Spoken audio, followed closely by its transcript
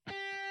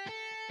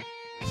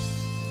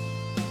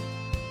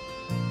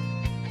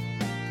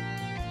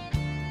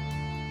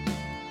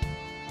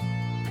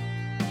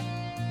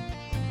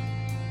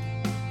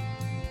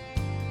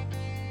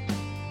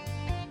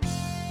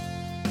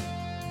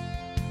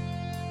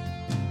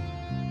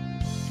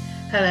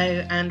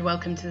Hello and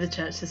welcome to the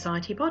Church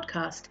Society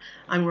podcast.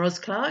 I'm Ros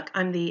Clark,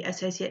 I'm the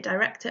Associate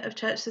Director of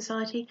Church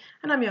Society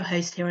and I'm your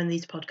host here on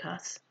these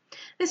podcasts.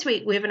 This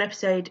week we have an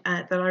episode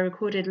that I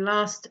recorded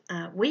last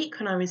week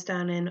when I was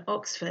down in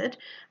Oxford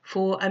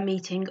for a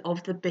meeting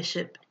of the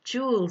Bishop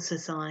Jewell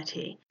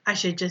Society. I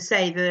should just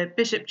say the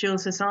Bishop Jewell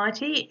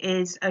Society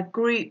is a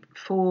group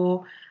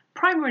for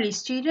primarily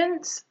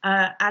students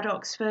at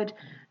Oxford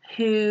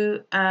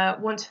who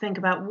want to think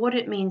about what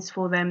it means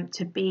for them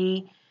to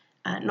be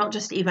not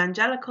just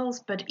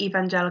evangelicals, but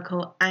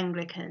evangelical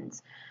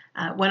Anglicans.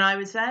 When I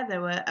was there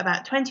were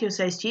about 20 or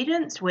so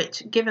students,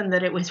 which, given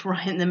that it was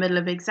right in the middle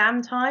of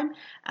exam time,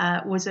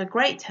 was a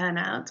great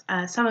turnout.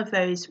 Some of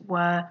those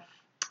were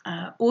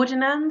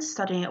ordinands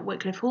studying at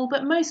Wycliffe Hall,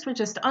 but most were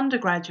just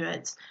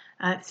undergraduates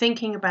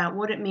thinking about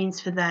what it means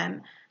for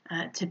them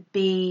to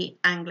be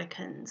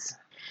Anglicans.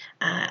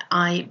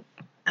 I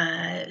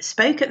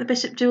spoke at the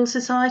Bishop Jewell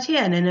Society,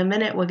 and in a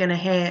minute we're going to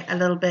hear a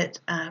little bit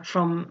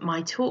from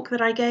my talk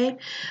that I gave.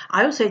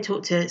 I also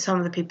talked to some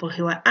of the people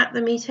who were at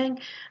the meeting,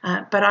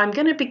 but I'm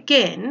going to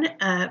begin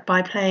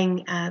by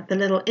playing the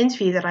little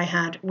interview that I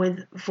had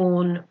with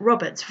Vaughan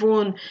Roberts.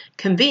 Vaughan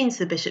convenes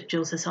the Bishop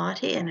Jewell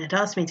Society and had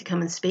asked me to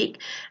come and speak,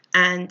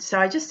 and so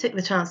I just took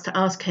the chance to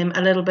ask him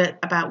a little bit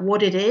about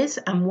what it is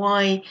and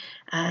why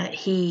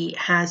he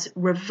has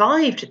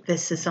revived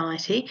this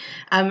society,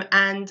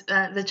 and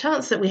the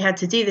chance that we had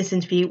to do this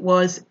interview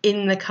was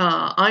in the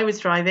car. I was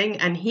driving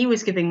and he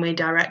was giving me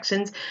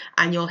directions,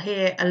 and you'll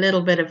hear a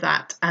little bit of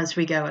that as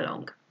we go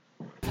along.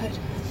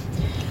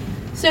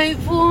 So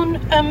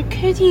Vaughan,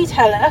 could you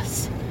tell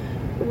us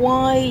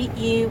why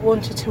you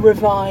wanted to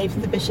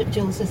revive the Bishop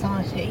Jewell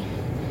Society?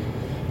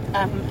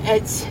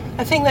 It's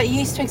a thing that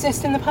used to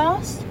exist in the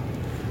past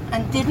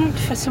and didn't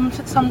for some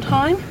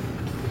time.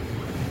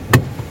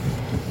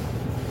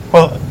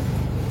 Well,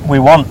 we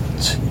want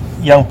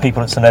young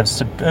people at St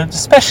Ed's,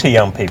 especially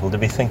young people, to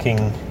be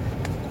thinking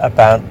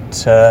about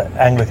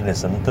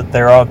Anglicanism, that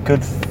there are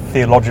good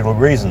theological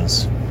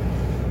reasons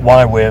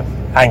why we're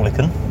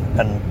Anglican,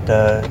 and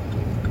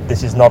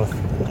this is not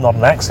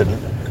an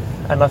accident.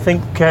 And I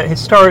think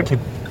historically,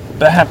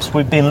 perhaps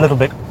we've been a little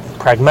bit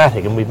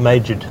pragmatic, and we've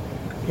majored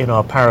in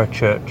our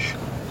parachurch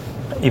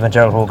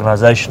evangelical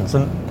organisations,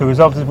 and the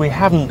result is we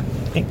haven't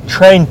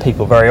trained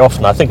people very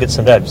often, I think at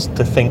St Ed's,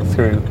 to think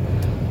through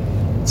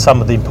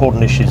some of the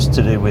important issues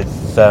to do with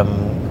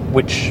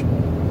which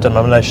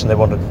denomination they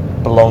want to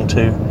belong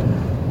to,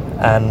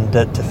 and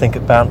to think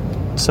about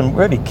some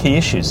really key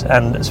issues.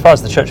 And as far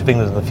as the Church of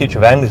England and the future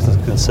of Anglicans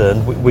is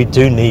concerned, we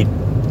do need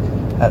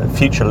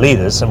future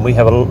leaders, and we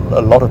have a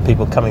lot of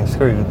people coming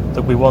through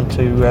that we want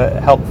to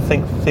help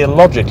think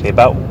theologically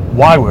about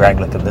why we're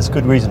Anglican. There's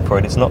good reason for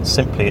it. It's not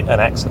simply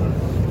an accident.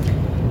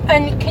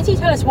 And could you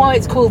tell us why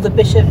it's called the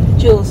Bishop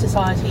Jewell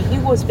Society?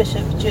 Who was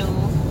Bishop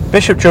Jewell?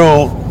 Bishop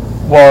Jewell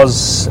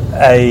was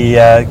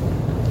a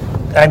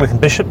Anglican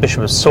bishop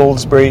of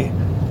Salisbury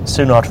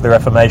soon after the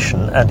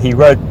Reformation, and he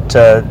wrote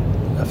a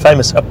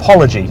famous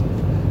apology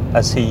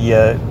as he,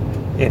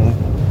 in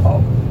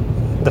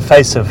the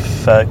face of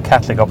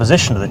Catholic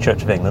opposition to the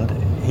Church of England,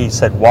 he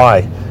said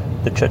why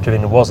the Church of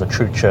England was a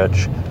true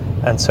church.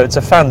 And so it's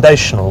a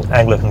foundational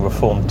Anglican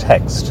Reformed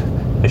text,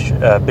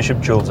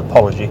 Bishop Jewell's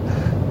apology,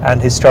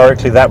 and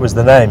historically that was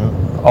the name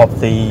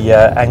of the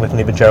Anglican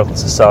Evangelical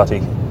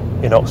Society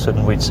in Oxford,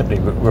 and we'd simply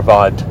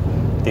revived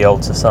the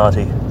old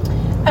society.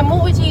 And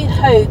what would you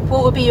hope,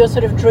 what would be your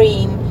sort of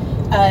dream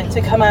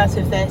to come out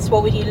of this?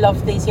 What would you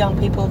love these young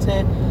people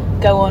to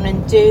go on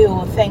and do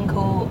or think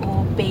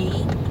or be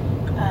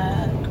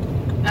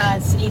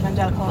as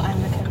evangelical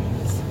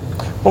Anglicans?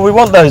 Well, we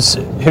want those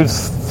who've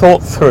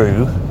thought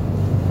through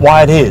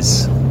why it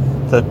is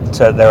that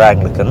they're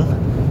Anglican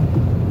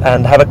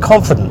and have a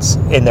confidence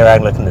in their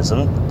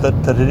Anglicanism,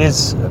 that it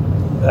is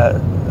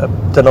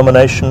a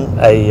denomination,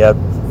 a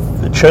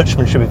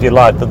churchmanship, if you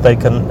like, that they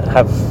can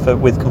have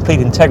with complete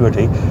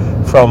integrity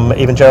from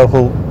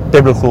evangelical,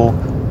 biblical,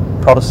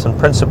 Protestant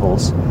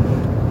principles,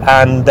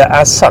 and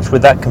as such,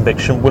 with that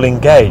conviction, will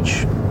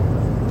engage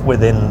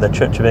within the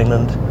Church of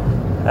England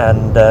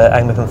and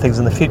Anglican things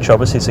in the future.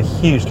 Obviously, it's a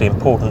hugely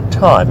important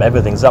time.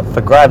 Everything's up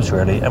for grabs,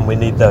 really, and we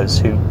need those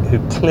who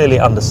clearly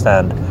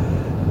understand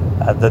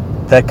that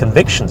their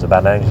convictions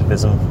about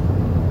Anglicanism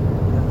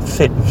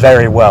fit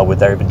very well with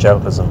their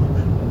evangelicalism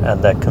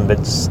and their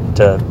convinced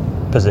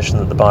position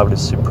that the Bible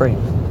is supreme.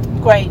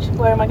 Great.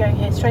 Where am I going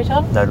here? Straight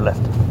on? No,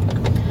 left.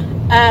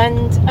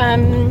 And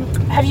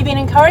have you been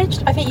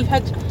encouraged? I think you've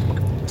had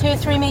 2 or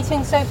 3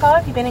 meetings so far.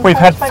 Have you been encouraged?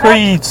 We've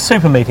had 3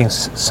 super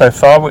meetings so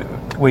far.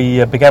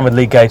 We began with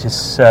Lee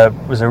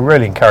Gatiss, was a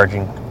really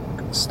encouraging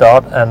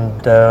start, and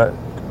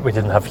we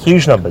didn't have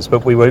huge numbers,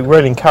 but we were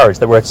really encouraged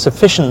that we're a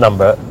sufficient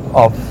number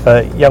of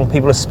young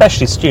people,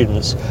 especially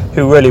students,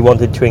 who really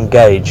wanted to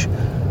engage.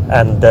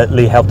 And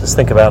Lee helped us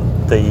think about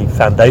the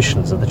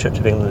foundations of the Church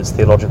of England, its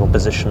theological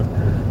position.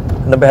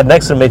 And then we had an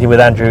excellent meeting with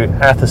Andrew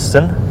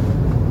Atherston,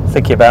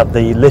 thinking about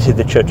the liturgy of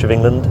the Church of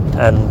England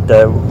and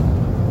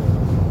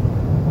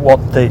what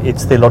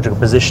its theological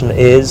position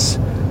is.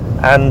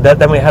 And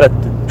then we had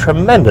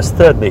tremendous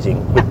third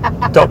meeting with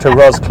Dr.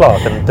 Ros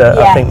Clark, and I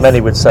Yes. think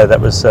many would say that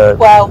was a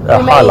We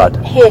highlight.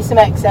 may hear some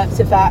excerpts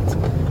of that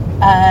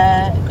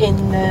in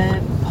the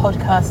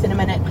podcast in a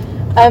minute.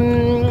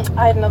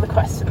 I had another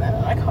question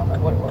there, I can't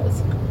remember what it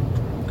was.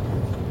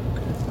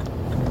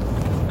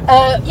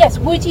 Yes,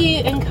 would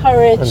you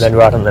encourage... And then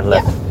right and then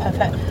left. Yeah,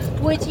 perfect.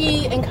 Would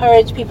you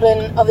encourage people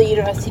in other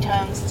university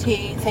towns to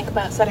think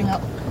about setting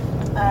up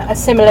a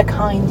similar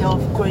kind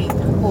of group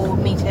or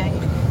meeting?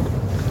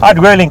 I'd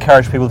really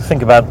encourage people to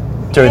think about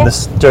doing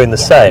the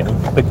same,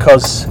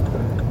 because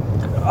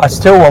I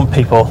still want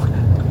people.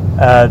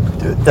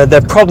 There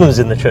are problems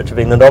in the Church of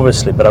England,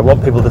 obviously, but I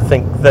want people to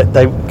think that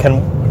they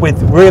can,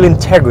 with real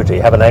integrity,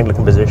 have an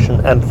Anglican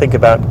position and think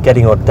about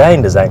getting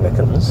ordained as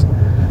Anglicans.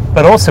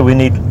 But also, we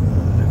need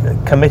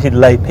committed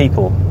lay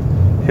people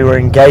who are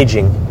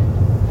engaging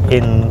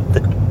in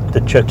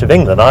the Church of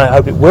England. I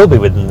hope it will be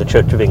within the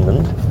Church of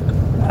England,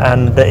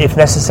 and if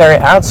necessary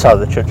outside of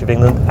the Church of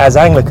England as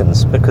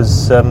Anglicans,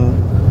 because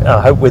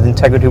I hope with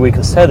integrity we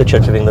can stay the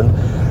Church of England.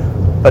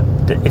 But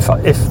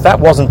if that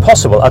wasn't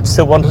possible, I'd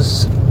still want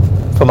us,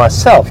 for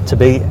myself, to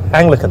be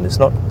Anglican. It's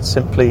not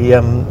simply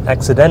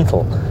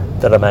accidental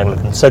that I'm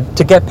Anglican. So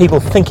to get people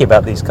thinking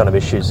about these kind of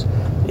issues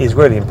is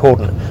really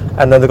important,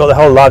 and then they've got their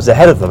whole lives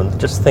ahead of them, and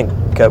just think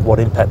what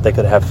impact they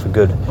could have for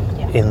good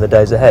in the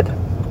days ahead.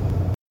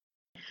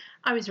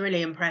 I was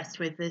really impressed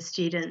with the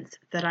students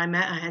that I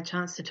met. I had a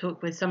chance to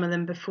talk with some of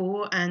them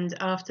before and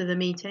after the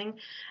meeting,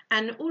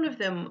 and all of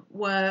them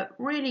were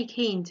really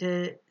keen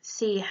to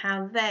see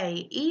how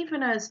they,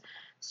 even as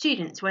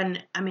students, I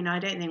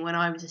don't think when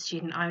I was a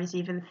student I was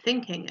even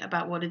thinking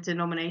about what a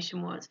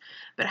denomination was,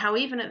 but how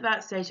even at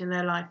that stage in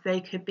their life they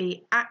could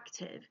be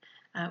active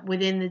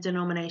within the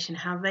denomination,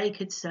 how they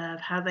could serve,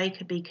 how they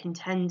could be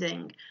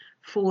contending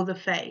for the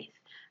faith.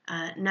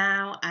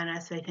 Now, and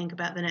as they think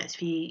about the next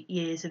few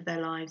years of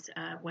their lives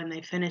when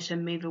they finish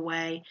and move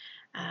away,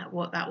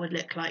 what that would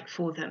look like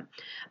for them.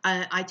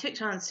 I took a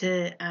chance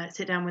to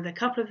sit down with a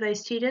couple of those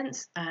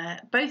students.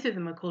 Both of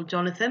them are called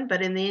Jonathan,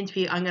 but in the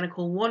interview I'm going to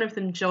call one of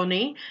them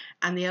Johnny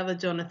and the other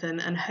Jonathan,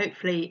 and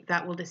hopefully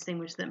that will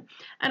distinguish them,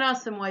 and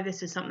ask them why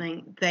this is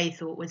something they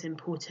thought was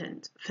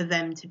important for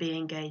them to be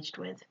engaged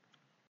with.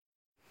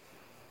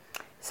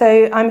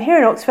 So I'm here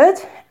in Oxford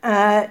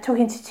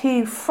talking to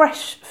two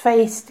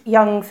fresh-faced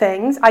young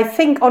things. I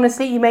think,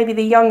 honestly, you may be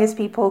the youngest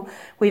people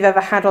we've ever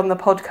had on the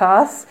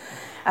podcast,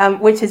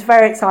 which is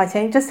very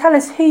exciting. Just tell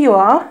us who you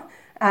are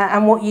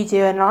and what you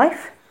do in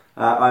life.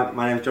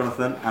 My name is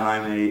Jonathan, and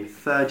I'm a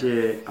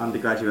third-year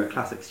undergraduate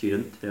classics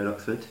student here at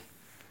Oxford.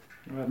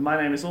 My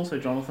name is also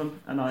Jonathan,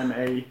 and I'm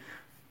a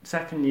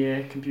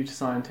second-year computer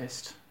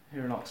scientist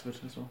here in Oxford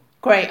as well.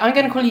 Great. I'm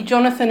going to call you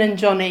Jonathan and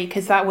Johnny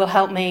because that will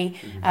help me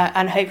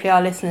and hopefully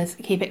our listeners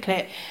keep it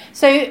clear.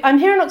 So I'm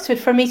here in Oxford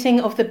for a meeting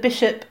of the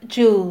Bishop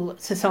Jewell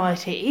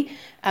Society,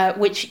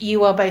 which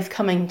you are both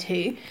coming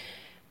to.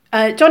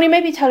 Johnny,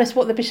 maybe tell us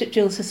what the Bishop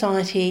Jewell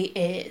Society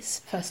is,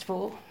 first of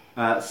all.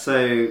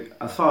 So,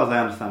 as far as I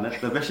understand it,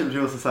 the Bishop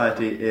Jewell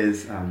Society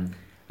has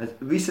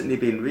recently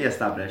been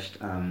re-established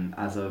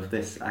as of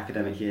this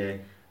academic year,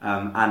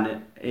 and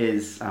it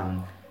is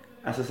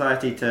a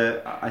society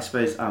to, I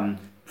suppose,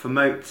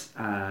 promote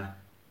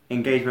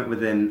engagement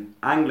within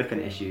Anglican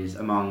issues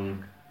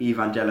among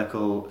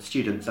evangelical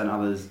students and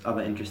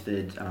other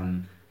interested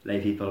lay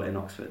people in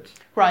Oxford.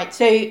 Right,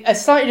 so a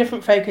slightly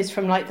different focus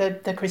from like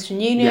the Christian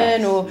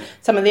Union or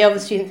some of the other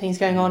student things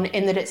going on,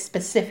 in that it's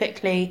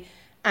specifically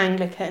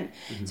Anglican.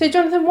 Mm-hmm. So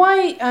Jonathan,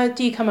 why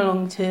do you come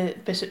along to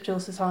Bishop Jewell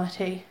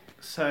Society?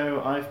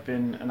 So I've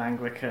been an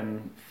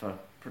Anglican for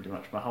pretty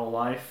much my whole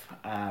life.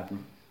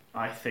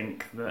 I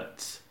think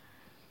that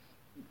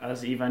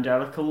as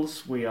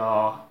evangelicals, we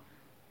are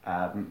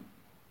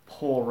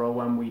poorer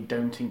when we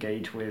don't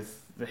engage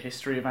with the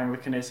history of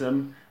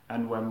Anglicanism,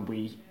 and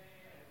we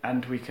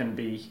can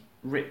be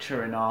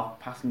richer in our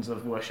patterns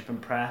of worship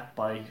and prayer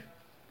by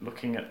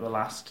looking at the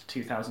last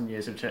 2,000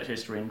 years of church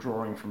history and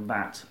drawing from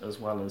that, as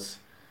well as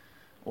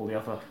all the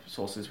other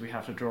sources we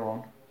have to draw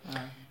on.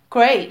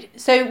 Great.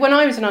 So when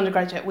I was an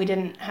undergraduate, we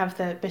didn't have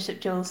the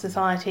Bishop Jewell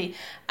Society,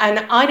 and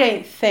I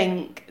don't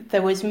think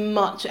there was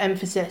much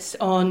emphasis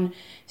on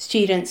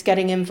students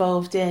getting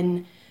involved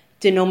in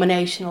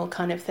denominational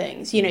kind of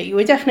things. You know, you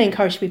were definitely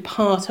encouraged to be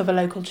part of a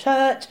local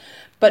church,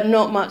 but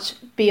not much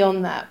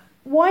beyond that.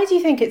 Why do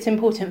you think it's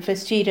important for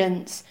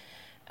students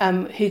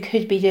who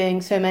could be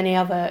doing so many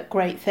other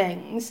great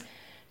things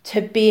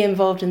to be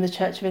involved in the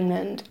Church of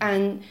England?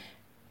 And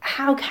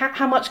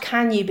how much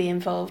can you be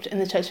involved in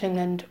the Church of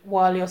England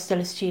while you're still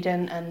a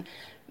student and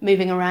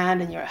moving around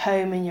and you're at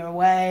home and you're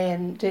away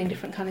and doing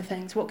different kind of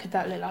things? What could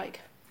that look like?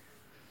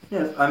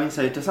 Yes, I mean,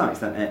 so to some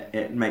extent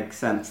it makes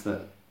sense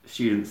that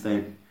students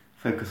don't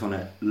focus on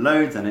it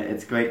loads, and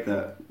it's great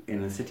that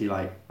in a city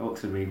like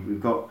Oxford we've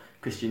got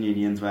Christian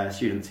unions where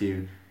students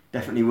who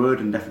definitely would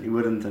and definitely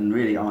wouldn't and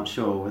really aren't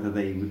sure whether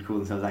they would call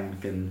themselves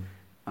Anglican,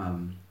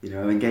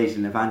 engaged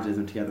in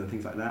evangelism together and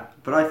things like that.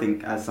 But I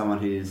think as someone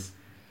who's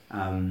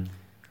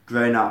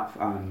grown up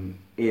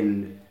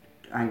in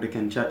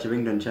Anglican Church of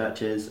England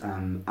churches,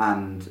 and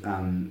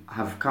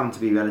have come to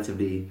be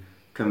relatively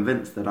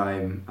convinced that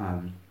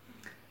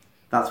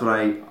that's what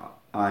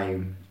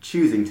I'm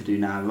choosing to do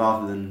now,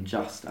 rather than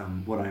just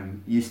what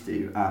I'm used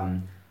to.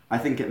 I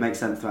think it makes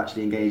sense to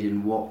actually engage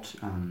in what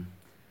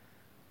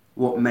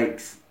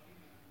makes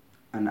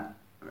an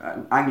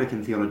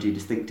Anglican theology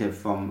distinctive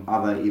from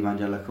other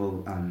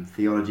evangelical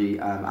theology,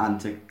 and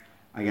to,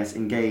 I guess,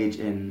 engage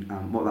in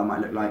what that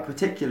might look like,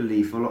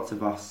 particularly for lots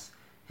of us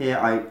here.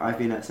 I've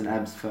been at St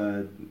Ebbe's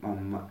for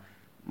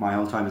my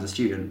whole time as a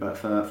student, but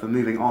for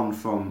moving on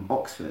from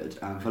Oxford,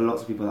 for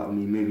lots of people that will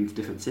be moving to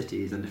different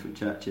cities and different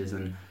churches,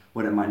 and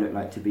what it might look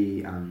like to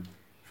be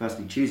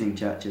firstly choosing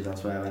churches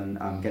elsewhere,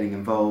 and getting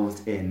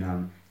involved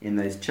in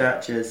those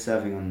churches,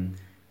 serving on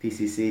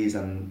PCCs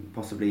and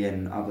possibly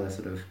in other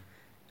sort of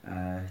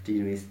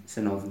deaneries,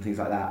 synods and things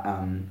like that.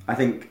 I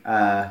think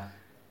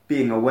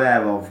being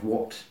aware of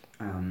what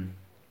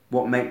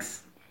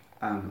makes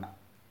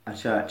a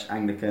church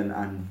Anglican,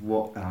 and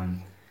what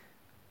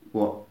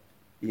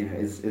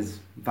is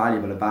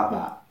valuable about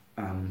that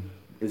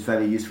is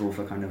very useful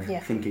for kind of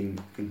thinking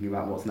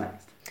about what's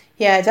next.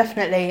 Yeah,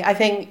 definitely. I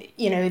think,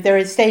 there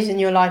are stages in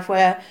your life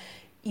where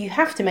you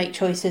have to make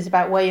choices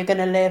about where you're going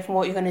to live and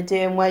what you're going to do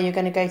and where you're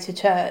going to go to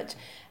church.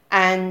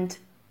 And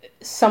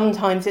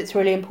sometimes it's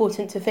really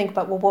important to think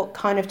about, well, what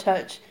kind of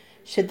church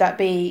should that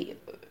be?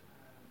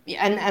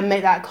 And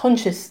make that a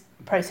conscious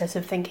process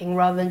of thinking,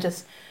 rather than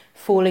just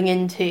falling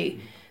into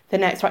the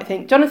next right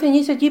thing. Jonathan,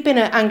 you said you've been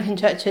at Anglican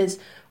churches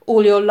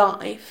all your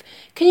life.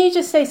 Can you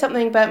just say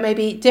something about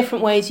maybe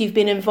different ways you've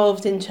been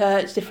involved in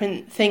church,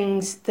 different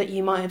things that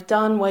you might have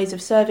done, ways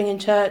of serving in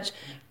church,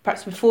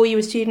 perhaps before you were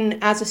a student,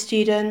 as a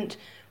student,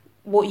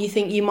 what you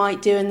think you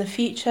might do in the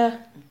future?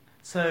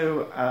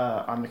 So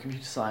I'm a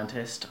computer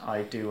scientist.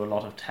 I do a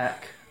lot of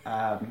tech.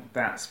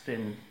 That's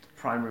been the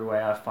primary way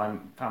I've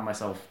found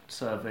myself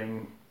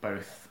serving,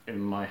 both in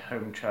my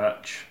home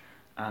church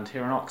and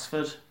here in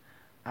Oxford.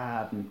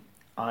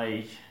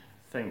 I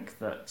think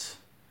that,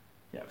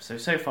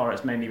 so far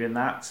it's mainly been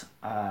that.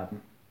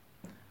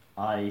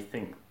 I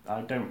think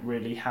I don't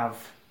really have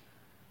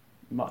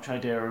much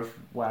idea of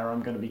where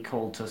I'm going to be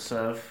called to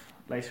serve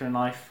later in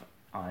life.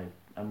 I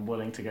am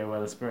willing to go where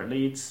the Spirit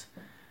leads.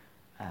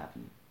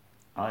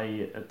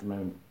 I, at the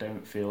moment,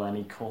 don't feel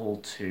any call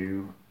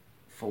to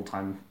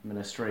full-time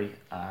ministry,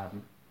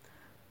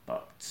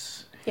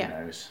 but who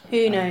knows?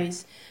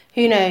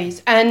 Who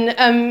knows?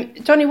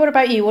 And Johnny, what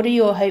about you? What are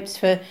your hopes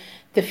for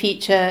the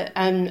future,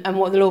 and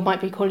what the Lord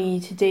might be calling you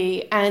to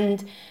do?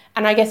 And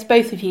I guess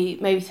both of you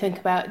maybe think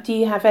about, do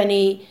you have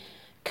any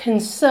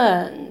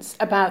concerns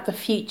about the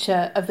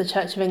future of the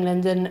Church of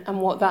England and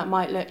what that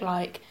might look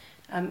like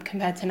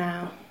compared to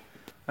now?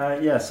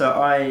 So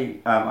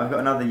I've got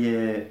another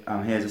year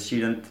here as a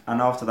student,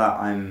 and after that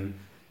I'm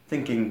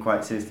thinking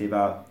quite seriously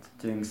about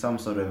doing some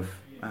sort of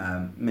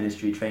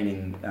ministry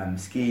training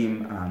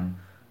scheme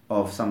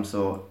of some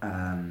sort.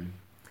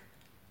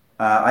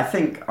 I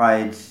think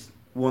I'd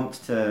want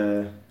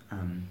to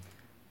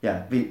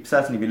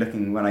certainly be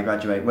looking when I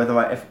graduate,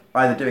 if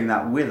either doing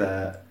that with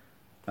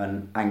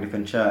an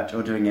Anglican church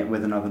or doing it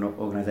with another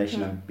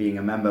organisation and being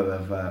a member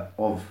of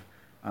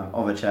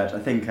a church. I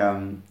think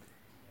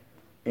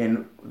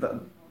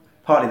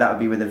partly that would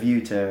be with a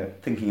view to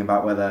thinking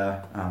about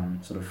whether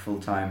sort of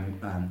full-time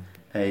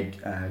paid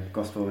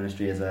gospel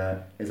ministry is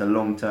a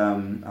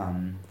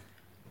long-term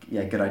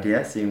good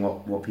idea, seeing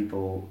what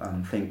people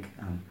think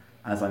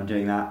as I'm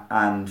doing that,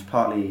 and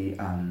partly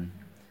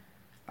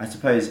I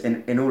suppose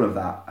in all of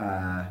that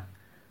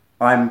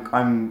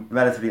I'm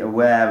relatively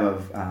aware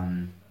of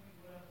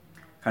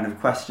kind of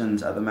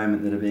questions at the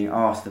moment that are being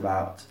asked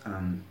about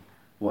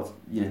what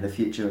the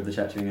future of the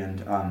Church of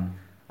England.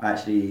 I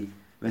actually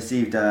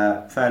received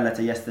a phone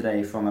letter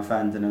yesterday from a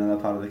friend in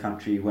another part of the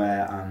country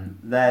where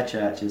their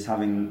church is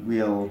having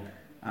real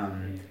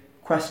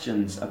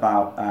questions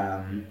about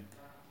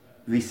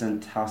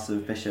recent House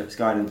of Bishops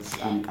guidance,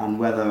 and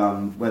whether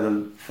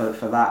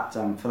for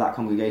that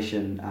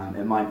congregation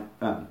it might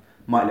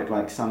look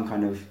like some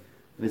kind of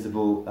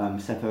visible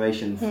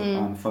separation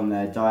from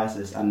their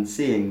diocese, and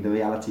seeing the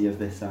reality of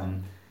this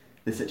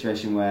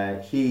situation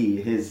where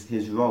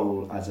his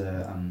role as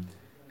a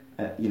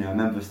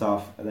member of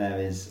staff there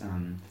is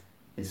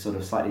sort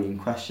of slightly in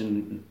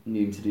question,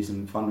 needing to do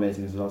some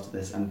fundraising as a result of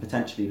this, and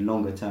potentially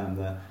longer term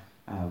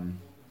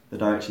the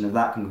direction of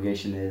that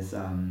congregation is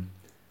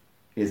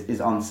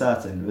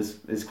uncertain.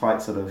 It's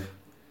quite sort of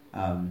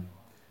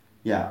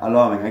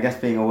alarming. I guess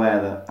being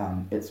aware that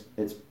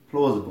it's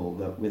plausible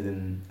that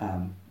within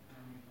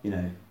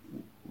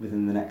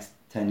the next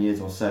 10 years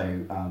or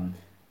so,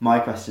 my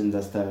questions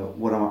as to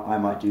what I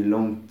might do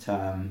long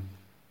term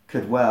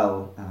could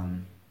well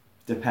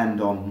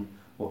depend on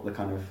what the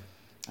kind of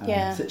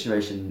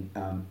situation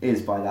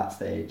is by that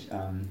stage.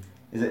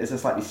 It's a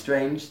slightly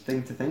strange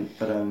thing to think,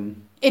 but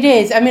it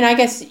is. I mean, I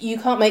guess you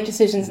can't make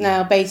decisions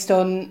now based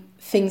on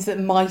things that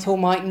might or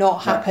might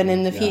not happen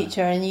in the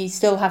future, and you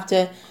still have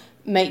to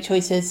make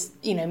choices,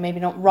 maybe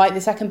not right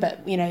this second,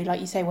 but like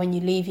you say, when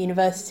you leave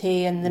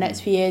university and the next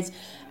few years,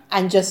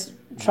 and just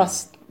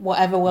trust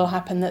whatever will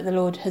happen, that the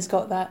Lord has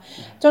got that.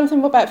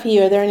 Jonathan, what about for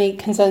you? Are there any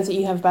concerns that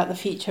you have about the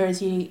future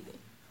as you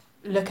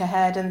look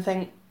ahead and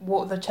think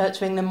what the Church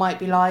of England might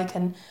be like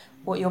and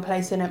what your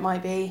place in it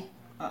might be?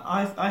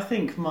 I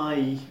think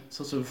my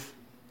sort of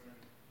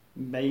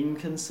main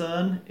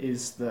concern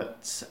is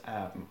that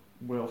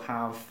we'll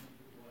have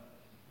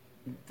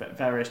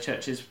various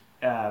churches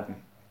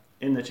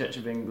in the Church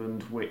of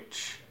England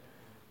which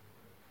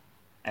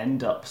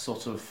end up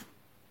sort of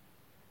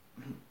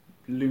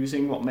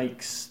losing what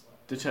makes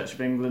the Church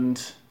of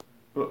England,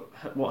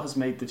 what has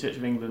made the Church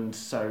of England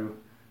so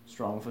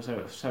strong for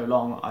so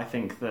long. I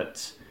think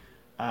that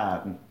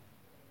part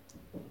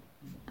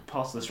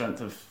of the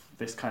strength of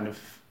this kind of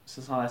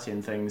society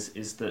and things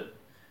is that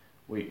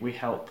we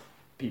help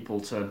people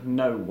to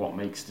know what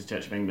makes the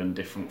Church of England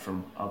different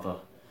from other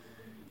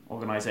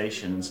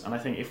organisations. And I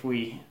think if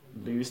we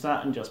lose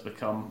that and just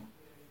become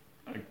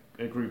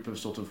a group of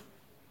sort of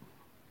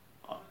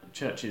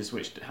churches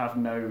which have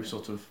no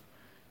sort of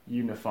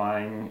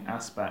unifying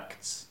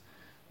aspects,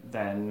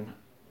 then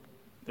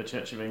the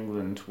Church of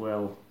England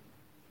will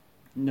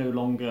no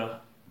longer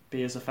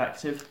be as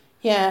effective.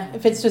 Yeah,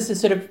 if it's just a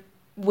sort of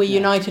we're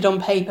united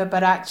on paper,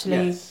 but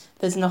actually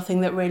there's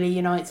nothing that really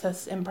unites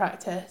us in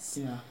practice.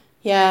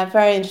 Yeah,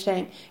 very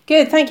interesting.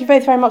 Good, thank you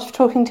both very much for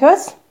talking to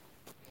us.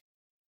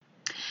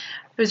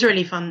 It was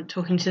really fun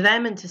talking to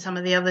them and to some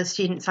of the other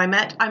students I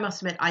met. I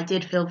must admit, I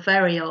did feel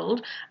very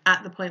old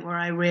at the point where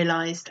I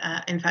realised,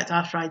 in fact,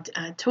 after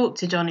I'd talked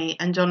to Johnny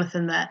and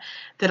Jonathan there,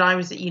 that I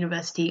was at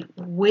university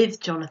with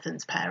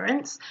Jonathan's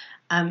parents.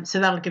 So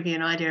that'll give you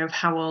an idea of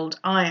how old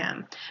I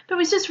am. But it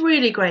was just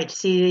really great to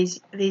see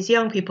these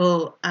young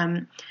people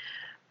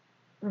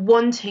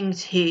wanting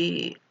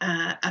to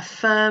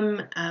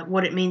affirm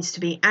what it means to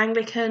be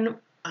Anglican,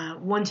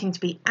 wanting to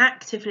be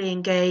actively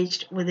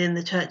engaged within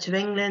the Church of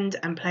England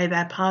and play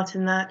their part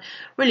in that,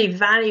 really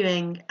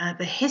valuing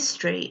the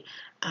history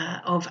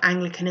of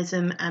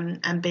Anglicanism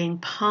and being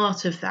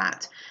part of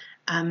that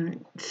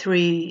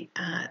through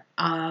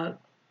our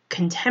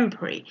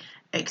contemporary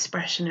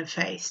expression of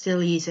faith,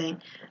 still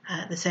using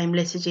the same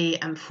liturgy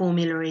and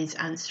formularies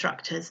and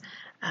structures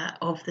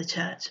of the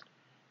Church.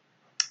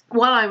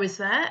 While I was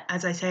there,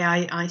 as I say,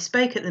 I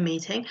spoke at the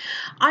meeting.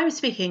 I was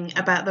speaking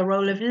about the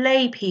role of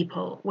lay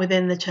people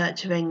within the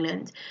Church of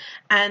England.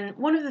 And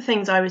one of the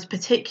things I was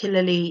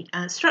particularly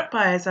struck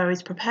by as I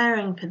was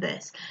preparing for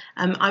this,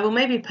 I will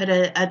maybe put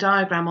a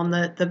diagram on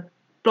the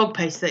blog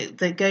post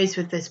that goes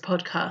with this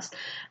podcast.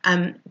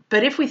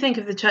 But if we think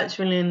of the Church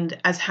of England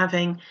as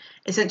having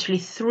essentially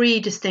three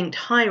distinct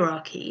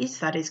hierarchies,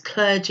 that is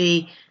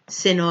clergy,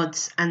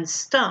 synods and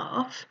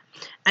staff,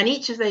 and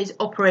each of those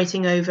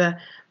operating over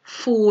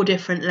 4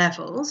 different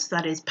levels,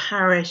 that is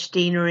parish,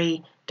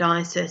 deanery,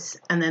 diocese,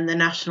 and then the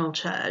national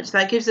church.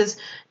 That gives us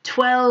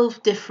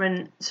 12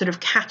 different sort of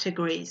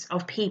categories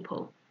of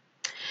people.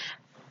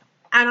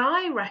 And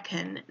I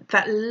reckon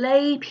that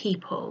lay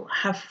people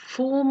have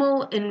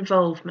formal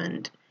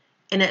involvement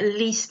in at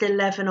least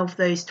 11 of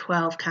those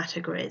 12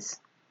 categories.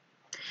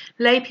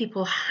 Lay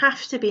people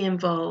have to be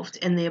involved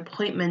in the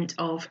appointment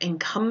of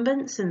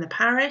incumbents in the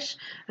parish,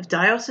 of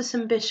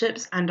diocesan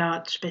bishops and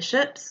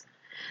archbishops.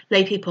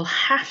 Lay people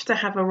have to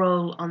have a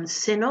role on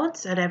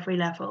synods at every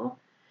level.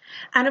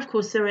 And of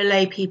course, there are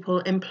lay people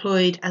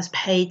employed as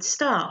paid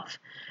staff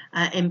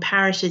in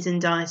parishes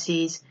and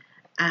dioceses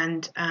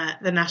and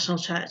the national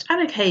church,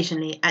 and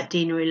occasionally at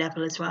deanery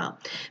level as well.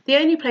 The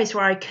only place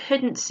where I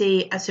couldn't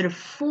see a sort of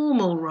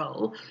formal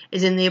role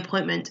is in the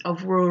appointment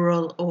of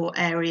rural or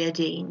area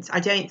deans. I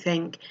don't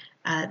think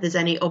there's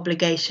any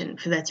obligation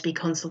for there to be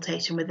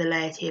consultation with the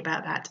laity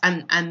about that,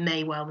 and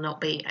may well not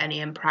be any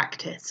in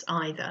practice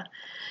either.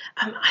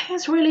 I think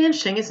it's really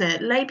interesting, isn't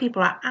it? Lay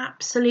people are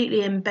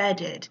absolutely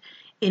embedded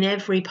in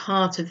every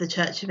part of the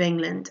Church of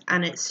England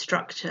and its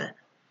structure.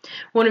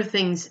 One of the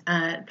things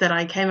that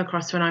I came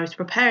across when I was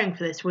preparing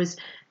for this was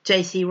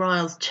J.C.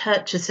 Ryle's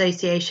Church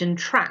Association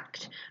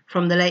tract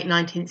from the late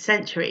 19th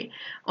century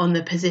on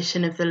the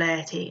position of the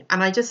laity.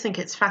 And I just think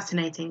it's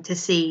fascinating to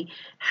see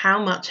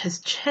how much has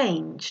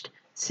changed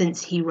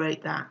since he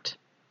wrote that.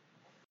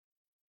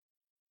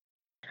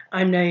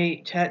 I'm no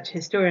church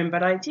historian,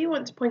 but I do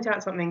want to point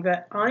out something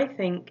that I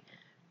think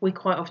we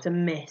quite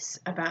often miss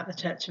about the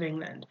Church of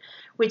England,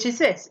 which is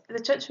this: the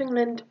Church of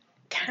England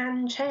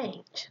can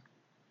change.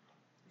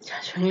 The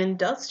Church of England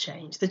does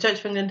change. The Church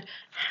of England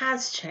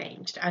has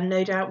changed and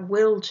no doubt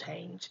will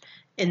change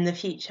in the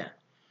future.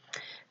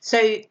 So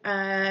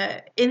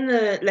in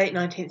the late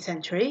 19th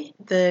century,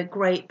 the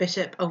great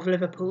Bishop of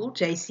Liverpool,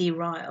 J.C.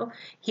 Ryle,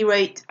 he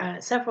wrote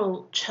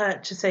several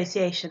church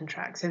association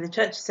tracts. So the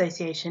Church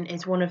Association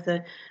is one of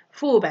the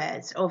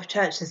forebears of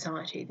Church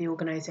Society, the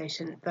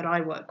organisation that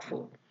I work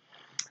for.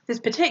 This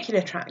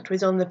particular tract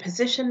was on the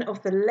position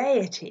of the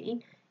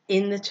laity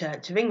in the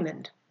Church of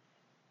England.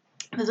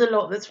 There's a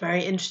lot that's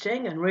very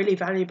interesting and really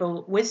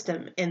valuable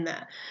wisdom in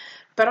there.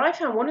 But I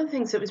found one of the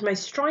things that was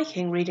most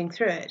striking reading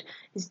through it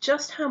is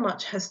just how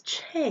much has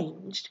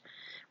changed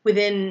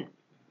within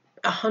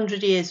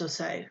 100 years or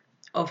so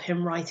of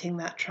him writing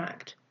that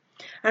tract.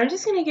 And I'm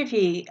just going to give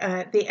you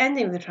the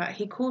ending of the tract.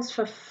 He calls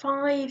for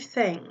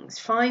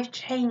 5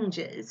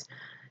 changes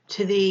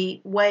to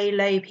the way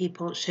lay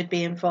people should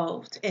be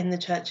involved in the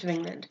Church of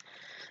England.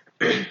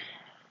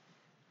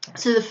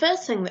 So the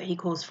first thing that he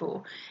calls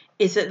for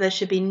is that there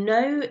should be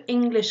no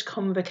English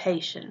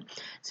convocation.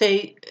 So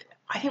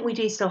I think we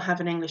do still have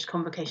an English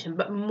convocation,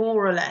 but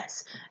more or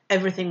less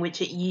everything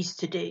which it used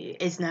to do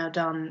is now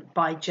done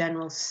by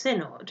General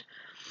Synod.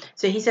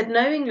 So he said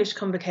no English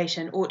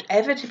convocation ought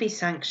ever to be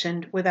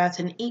sanctioned without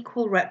an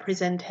equal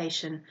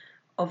representation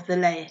of the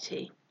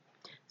laity.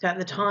 So at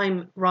the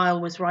time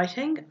Ryle was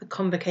writing, the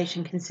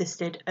convocation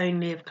consisted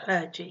only of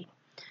clergy.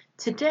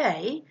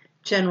 Today,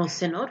 General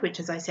Synod, which,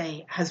 as I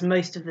say, has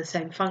most of the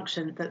same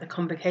function that the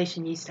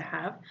convocation used to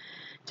have,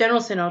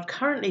 General Synod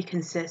currently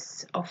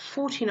consists of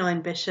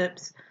 49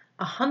 bishops,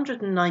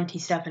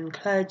 197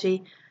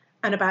 clergy,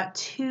 and about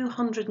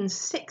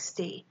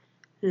 260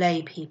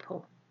 lay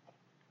people.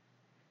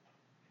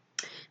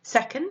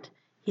 Second,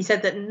 he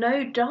said that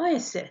no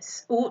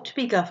diocese ought to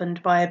be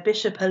governed by a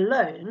bishop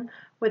alone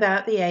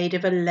without the aid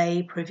of a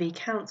lay privy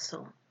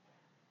council.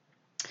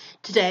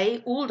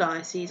 Today, all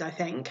dioceses, I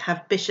think,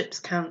 have bishops'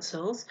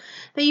 councils.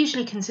 They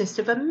usually consist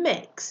of a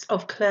mix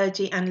of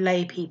clergy and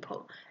lay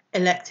people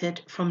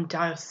elected from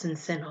diocesan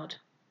synod.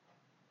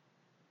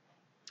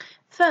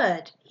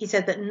 Third, he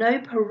said that no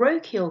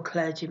parochial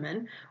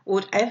clergyman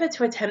ought ever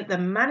to attempt the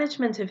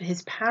management of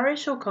his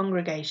parish or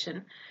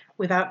congregation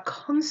without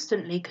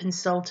constantly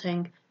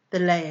consulting the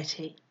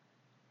laity.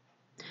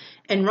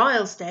 In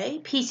Ryle's day,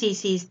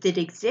 PCCs did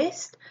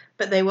exist,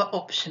 but they were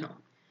optional.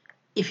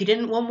 If you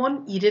didn't want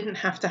one, you didn't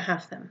have to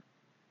have them.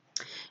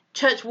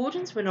 Church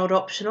wardens were not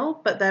optional,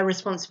 but their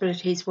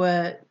responsibilities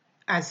were,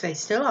 as they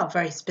still are,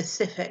 very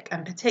specific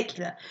and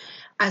particular.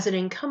 As an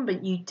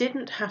incumbent, you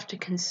didn't have to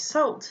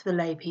consult the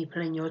lay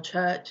people in your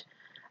church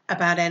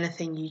about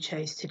anything you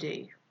chose to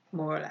do,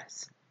 more or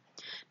less.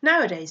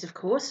 Nowadays, of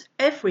course,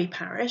 every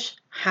parish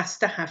has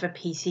to have a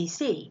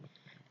PCC,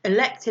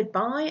 elected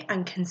by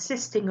and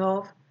consisting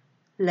of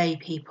lay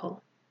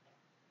people.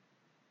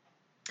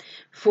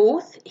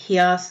 Fourth, he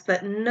asked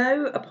that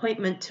no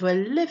appointment to a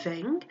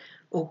living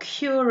or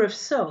cure of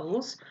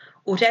souls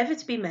ought ever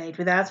to be made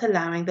without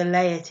allowing the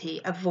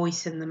laity a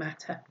voice in the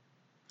matter.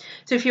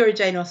 So if you're a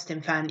Jane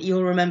Austen fan,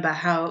 you'll remember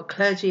how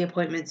clergy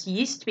appointments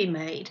used to be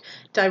made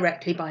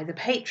directly by the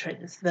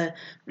patrons, the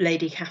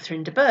Lady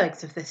Catherine de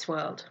Bourghs of this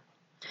world.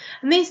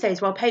 And these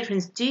days, while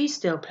patrons do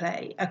still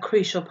play a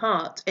crucial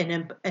part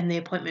in the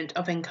appointment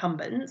of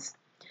incumbents,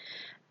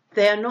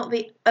 they are not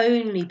the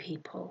only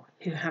people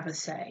who have a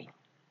say.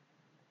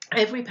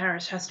 Every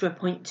parish has to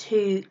appoint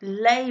 2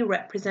 lay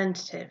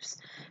representatives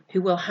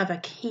who will have a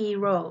key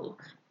role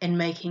in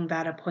making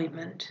that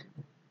appointment.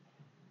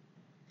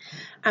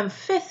 And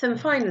fifth and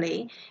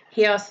finally,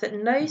 he asked that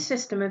no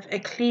system of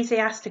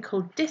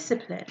ecclesiastical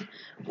discipline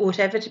ought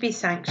ever to be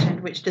sanctioned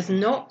which does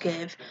not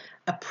give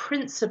a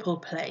principal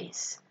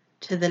place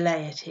to the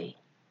laity.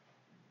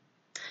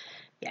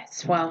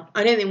 Yes, well,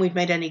 I don't think we've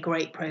made any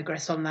great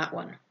progress on that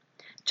one.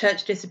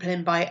 Church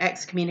discipline by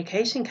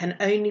excommunication can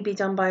only be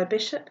done by a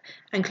bishop,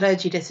 and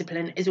clergy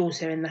discipline is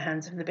also in the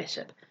hands of the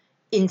bishop,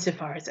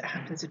 insofar as it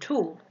happens at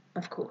all,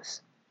 of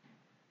course.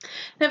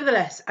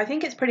 Nevertheless, I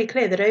think it's pretty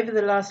clear that over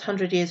the last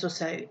 100 years or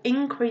so,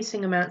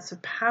 increasing amounts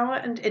of power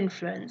and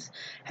influence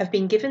have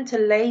been given to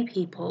lay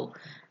people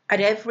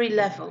at every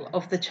level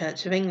of the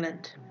Church of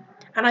England,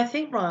 and I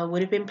think Ryle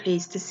would have been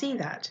pleased to see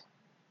that.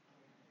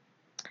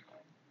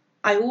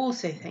 I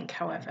also think,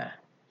 however,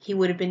 he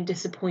would have been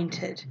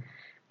disappointed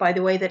by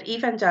the way that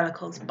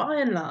evangelicals, by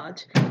and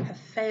large, have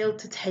failed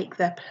to take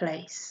their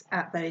place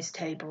at those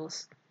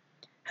tables,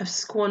 have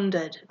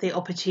squandered the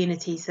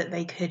opportunities that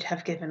they could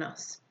have given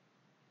us.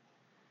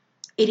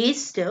 It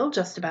is still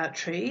just about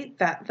true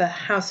that the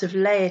House of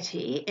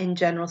Laity in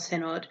General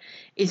Synod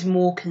is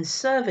more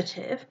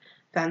conservative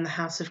than the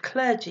House of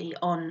Clergy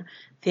on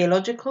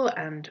theological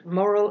and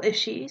moral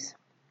issues.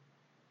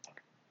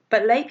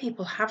 But lay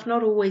people have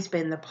not always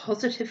been the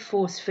positive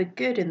force for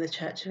good in the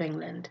Church of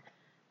England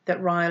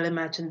that Ryle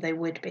imagined they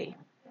would be.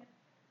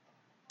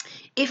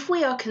 If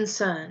we are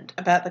concerned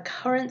about the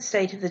current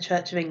state of the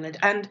Church of England,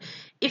 and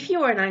if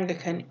you are an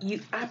Anglican,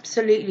 you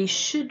absolutely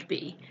should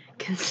be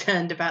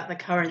concerned about the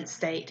current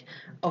state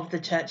of the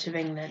Church of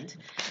England,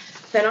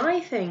 then I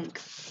think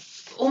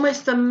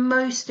almost the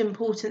most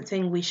important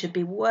thing we should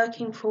be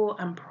working for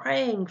and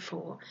praying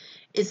for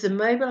is the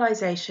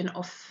mobilisation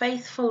of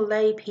faithful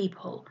lay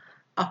people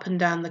up and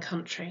down the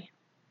country.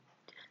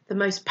 The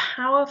most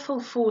powerful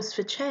force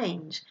for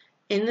change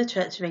in the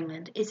Church of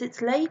England is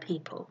its lay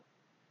people.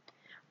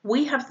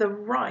 We have the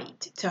right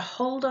to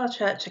hold our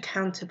church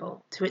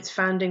accountable to its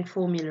founding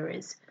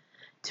formularies,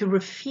 to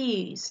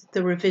refuse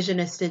the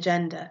revisionist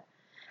agenda,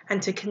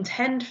 and to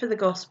contend for the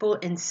gospel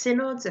in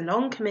synods and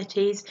on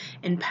committees,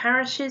 in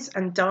parishes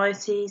and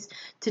dioceses,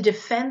 to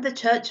defend the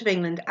Church of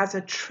England as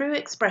a true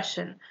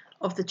expression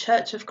of the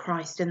Church of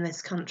Christ in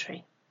this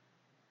country.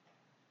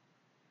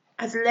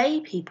 As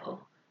lay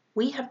people,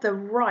 we have the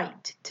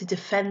right to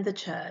defend the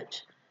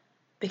church,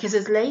 because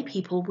as lay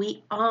people,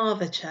 we are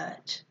the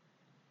church.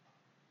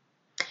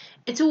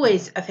 It's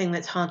always a thing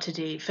that's hard to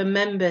do for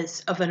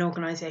members of an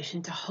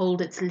organisation to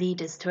hold its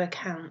leaders to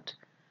account.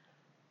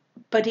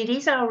 But it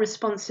is our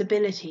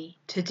responsibility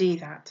to do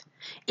that.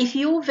 If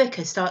your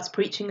vicar starts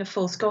preaching a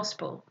false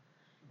gospel,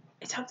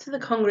 it's up to the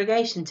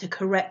congregation to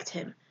correct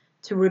him,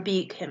 to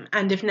rebuke him,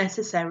 and if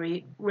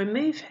necessary,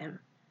 remove him.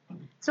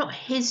 It's not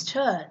his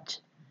church.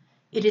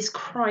 It is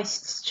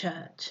Christ's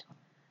church,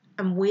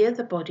 and we are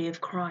the body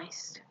of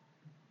Christ.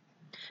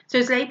 So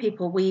as lay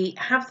people, we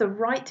have the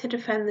right to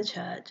defend the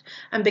church,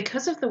 and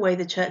because of the way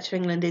the Church of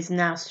England is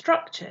now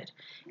structured,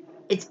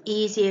 it's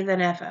easier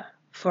than ever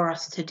for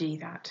us to do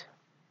that.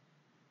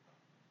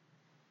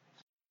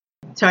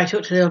 So I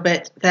talked a little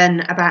bit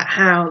then about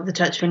how the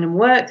Church of England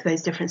works,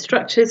 those different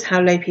structures,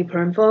 how lay people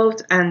are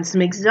involved, and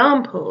some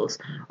examples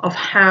of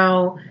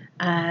how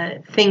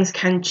things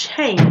can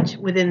change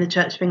within the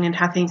Church of England,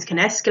 how things can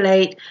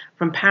escalate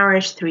from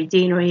parish through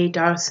deanery,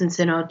 diocesan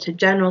synod to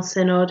general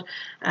synod,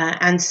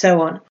 and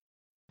so on.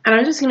 And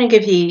I'm just going to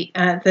give you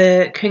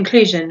the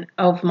conclusion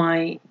of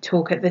my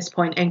talk at this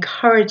point,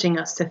 encouraging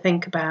us to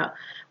think about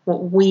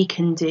what we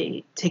can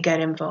do to get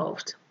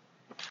involved.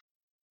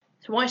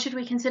 So why should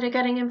we consider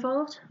getting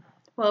involved?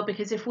 Well,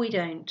 because if we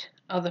don't,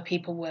 other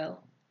people will.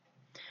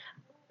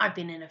 I've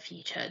been in a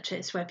few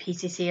churches where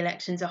PCC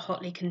elections are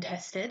hotly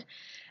contested,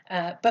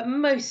 but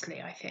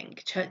mostly, I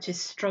think, churches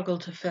struggle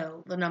to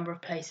fill the number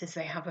of places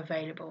they have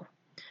available.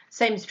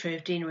 Same is true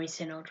of deanery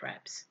synod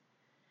reps.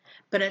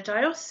 But at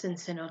diocesan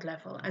synod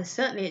level, and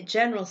certainly at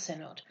general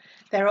synod,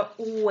 there are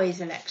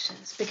always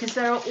elections, because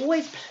there are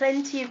always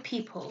plenty of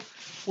people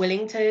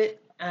willing to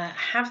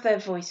have their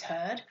voice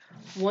heard,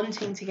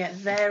 wanting to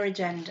get their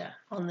agenda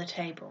on the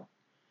table.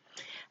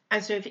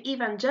 And so if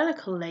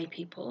evangelical lay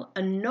people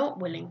are not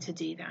willing to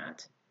do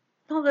that,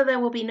 not that there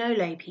will be no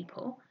lay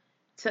people,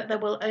 it's that there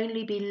will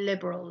only be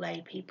liberal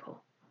lay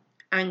people,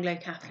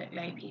 Anglo-Catholic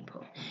lay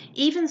people,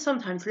 even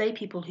sometimes lay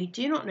people who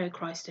do not know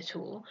Christ at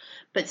all,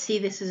 but see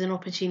this as an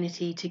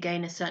opportunity to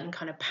gain a certain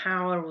kind of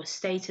power or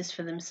status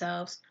for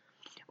themselves,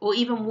 or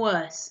even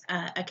worse,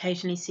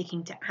 occasionally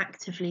seeking to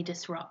actively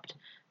disrupt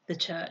the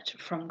church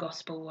from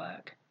gospel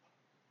work.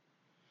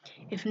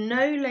 If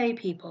no lay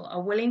people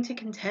are willing to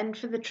contend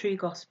for the true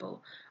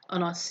gospel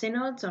on our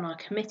synods, on our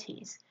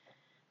committees,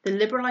 the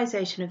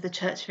liberalisation of the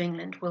Church of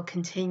England will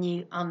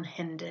continue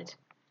unhindered.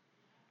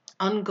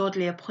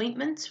 Ungodly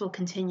appointments will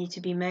continue to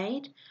be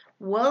made,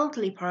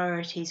 worldly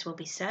priorities will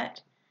be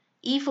set,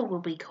 evil will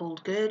be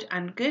called good,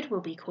 and good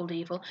will be called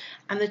evil,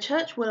 and the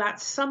church will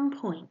at some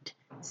point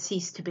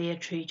cease to be a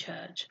true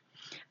church.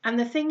 And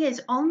the thing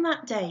is, on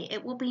that day,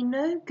 it will be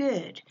no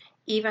good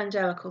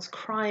evangelicals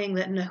crying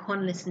that no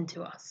one listened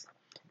to us,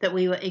 that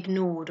we were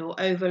ignored or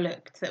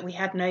overlooked, that we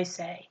had no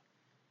say,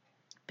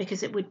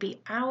 because it would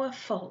be our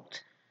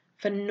fault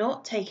for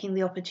not taking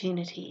the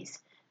opportunities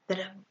that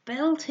are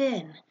built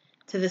in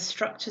to the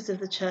structures of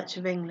the Church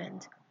of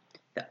England,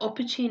 the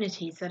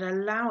opportunities that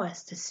allow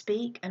us to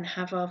speak and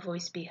have our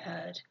voice be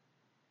heard.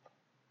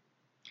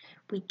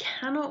 We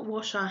cannot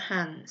wash our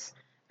hands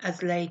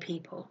as lay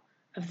people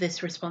of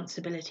this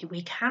responsibility.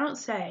 We cannot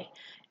say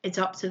it's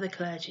up to the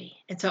clergy,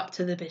 it's up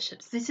to the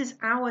bishops. This is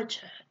our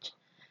church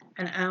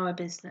and our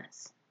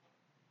business.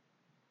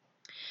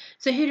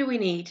 So who do we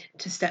need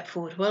to step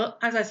forward? Well,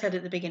 as I said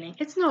at the beginning,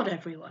 it's not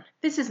everyone.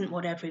 This isn't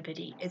what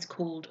everybody is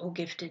called or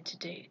gifted to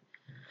do.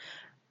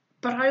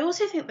 But I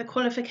also think the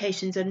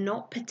qualifications are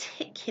not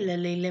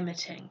particularly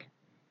limiting.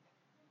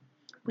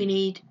 We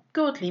need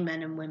godly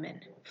men and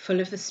women,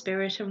 full of the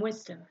Spirit and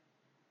wisdom.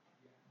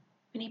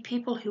 We need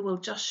people who will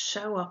just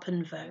show up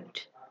and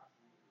vote.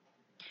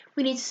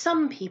 We need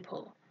some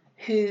people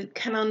who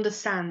can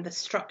understand the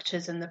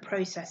structures and the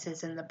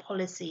processes and the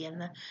policy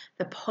and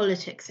the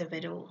politics of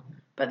it all.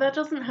 But that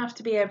doesn't have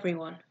to be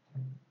everyone.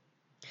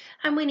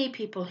 And we need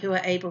people who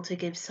are able to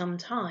give some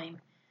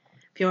time.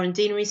 If you're on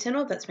deanery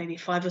synod, that's maybe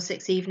 5 or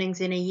 6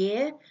 evenings in a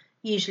year,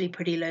 usually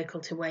pretty local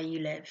to where you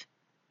live.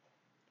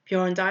 If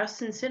you're on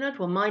diocesan synod,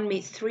 well, mine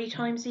meets 3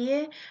 times a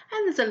year,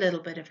 and there's a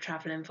little bit of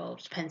travel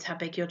involved, depends how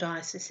big your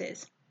diocese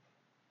is.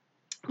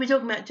 We're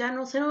talking about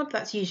general synod,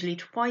 that's usually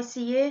twice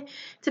a year.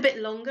 It's a bit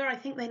longer. I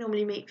think they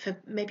normally meet for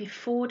maybe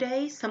 4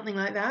 days, something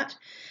like that.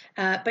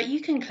 But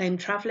you can claim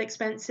travel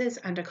expenses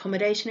and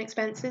accommodation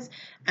expenses.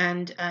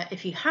 And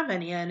if you have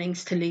any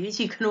earnings to lose,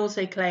 you can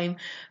also claim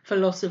for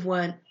loss of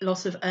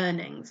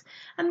earnings.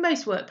 And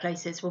most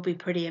workplaces will be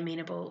pretty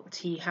amenable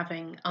to you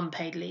having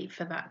unpaid leave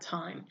for that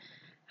time.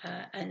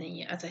 And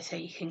then, as I say,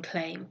 you can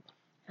claim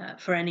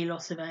for any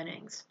loss of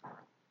earnings.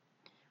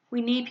 We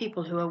need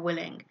people who are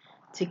willing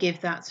to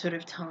give that sort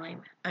of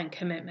time and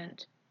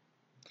commitment.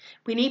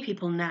 We need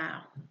people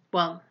now.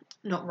 Well,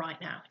 not right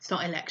now. It's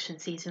not election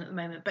season at the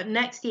moment. But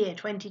next year,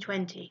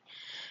 2020,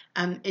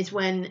 is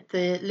when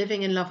the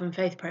Living in Love and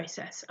Faith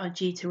process are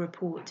due to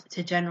report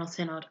to General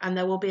Synod. And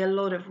there will be a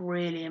lot of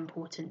really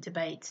important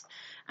debates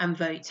and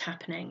votes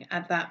happening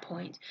at that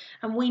point.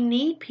 And we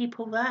need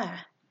people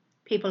there.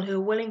 People who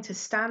are willing to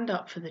stand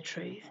up for the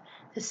truth,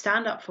 to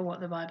stand up for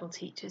what the Bible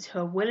teaches, who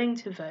are willing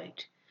to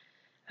vote,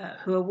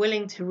 who are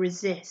willing to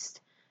resist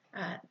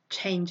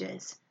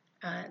changes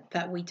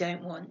that we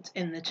don't want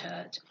in the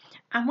church.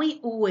 And we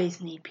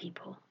always need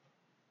people.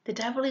 The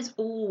devil is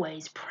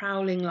always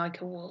prowling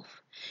like a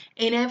wolf.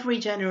 In every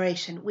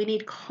generation, we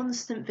need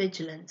constant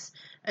vigilance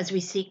as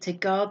we seek to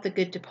guard the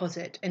good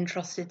deposit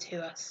entrusted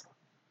to us.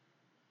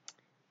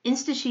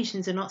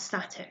 Institutions are not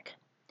static.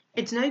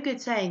 It's no good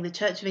saying the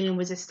Church of England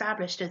was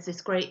established as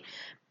this great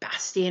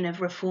bastion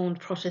of reformed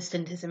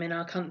Protestantism in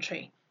our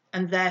country,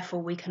 and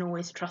therefore we can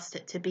always trust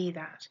it to be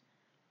that.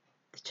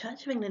 The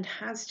Church of England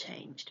has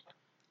changed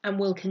and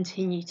will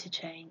continue to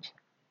change.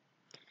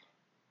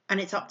 And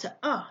it's up to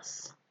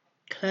us,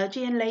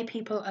 clergy and lay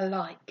people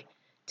alike,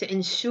 to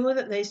ensure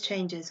that those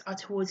changes are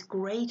towards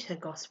greater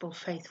gospel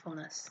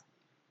faithfulness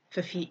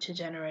for future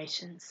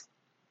generations.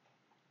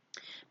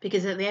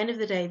 Because at the end of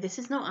the day, this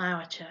is not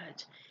our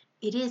church,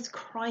 it is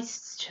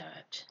Christ's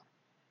church.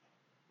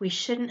 We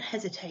shouldn't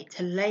hesitate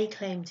to lay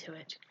claim to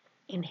it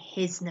in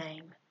his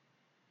name.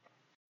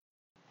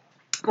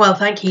 Well,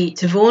 thank you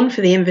to Vaughan for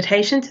the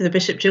invitation to the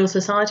Bishop Jewell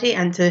Society,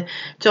 and to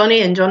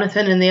Johnny and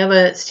Jonathan and the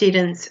other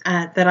students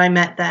that I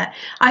met there.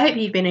 I hope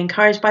you've been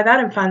encouraged by that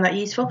and found that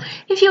useful.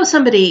 If you're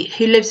somebody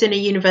who lives in a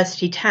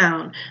university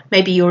town,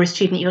 maybe you're a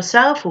student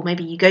yourself, or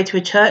maybe you go to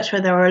a church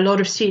where there are a lot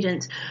of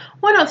students,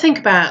 why not think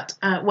about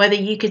whether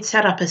you could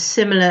set up a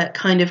similar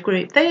kind of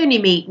group? They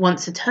only meet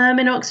once a term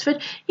in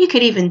Oxford. You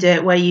could even do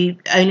it where you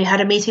only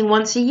had a meeting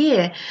once a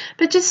year.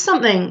 But just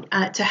something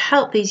to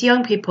help these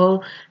young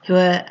people who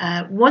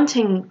are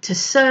wanting to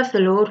serve the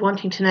Lord,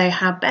 wanting to know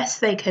how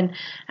best they can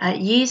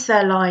use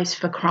their lives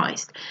for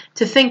Christ,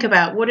 to think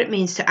about what it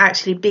means to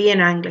actually be an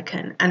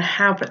Anglican and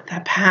how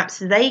perhaps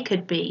they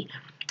could be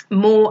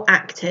more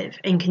active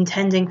in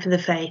contending for the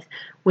faith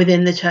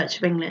within the Church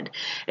of England.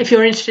 If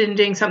you're interested in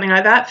doing something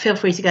like that, feel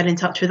free to get in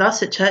touch with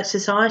us at Church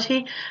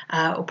Society,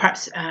 or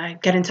perhaps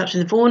get in touch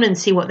with Vaughan and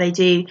see what they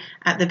do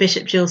at the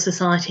Bishop Jewell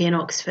Society in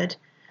Oxford.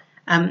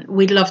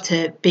 We'd love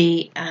to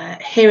be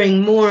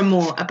hearing more and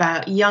more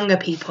about younger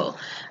people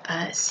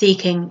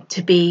seeking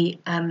to be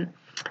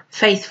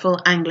faithful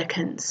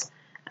Anglicans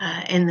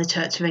in the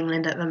Church of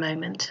England at the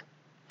moment.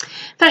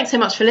 Thanks so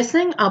much for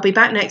listening. I'll be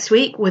back next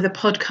week with a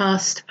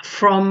podcast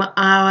from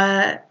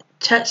our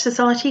Church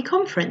Society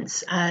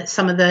conference.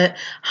 Some of the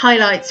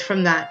highlights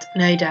from that,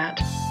 no doubt.